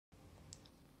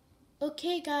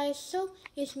Okay guys, so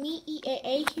it's me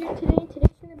EAA here today. Today's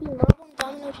going to be Marble and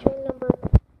Domino show number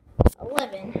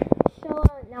 11. So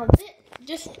now this,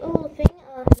 just a little thing,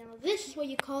 now this is what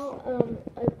you call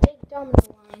a big domino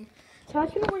line. So how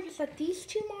it's going to work is that these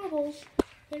two marbles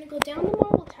are going to go down the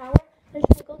marble tower, they're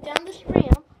going to go down this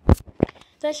ramp,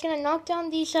 that's going to knock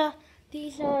down these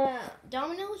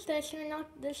dominoes, that's going to knock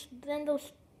this, then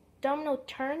those domino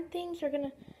turn things are going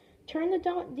to turn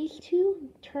these two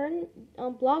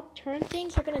block turn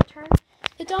things are gonna turn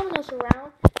the dominoes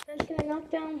around. That's gonna knock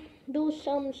down those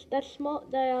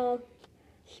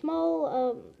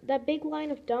that big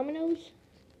line of dominoes.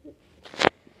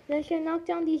 Then it's gonna knock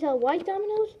down these white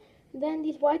dominoes. Then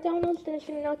these white dominoes. Then it's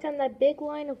gonna knock down that big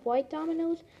line of white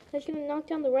dominoes. Then it's gonna knock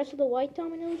down the rest of the white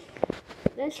dominoes.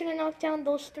 Then it's gonna knock down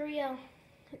those three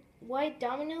white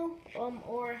domino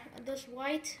or those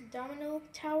white domino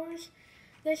towers.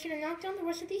 Then it's going to knock down the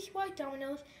rest of these white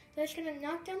dominoes. Then it's going to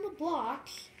knock down the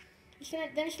blocks. Then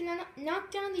it's going to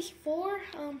knock down these four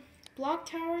block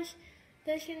towers.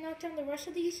 Then it's going to knock down the rest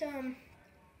of these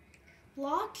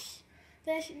blocks.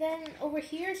 Then over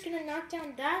here it's going to knock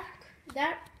down that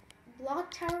block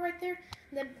tower right there.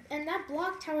 And that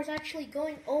block tower is actually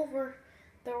going over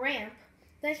the ramp.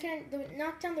 Then it's going to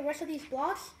knock down the rest of these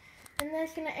blocks. And then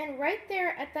it's going to end right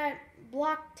there at that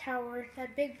block tower,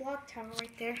 that big block tower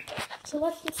right there. So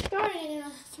let's get started in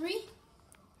 3,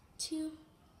 2,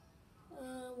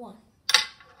 1.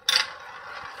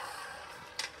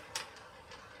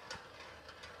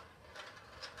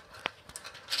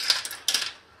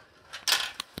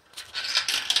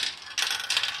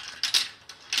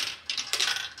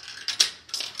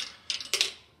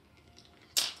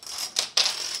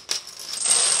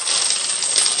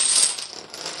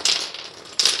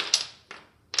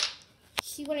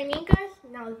 See what I mean, guys?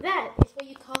 Now that is what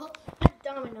you call a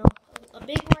domino, a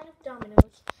big line of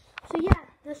dominoes. So yeah,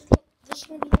 this is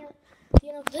going to be the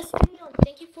end of this video, and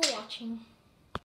thank you for watching.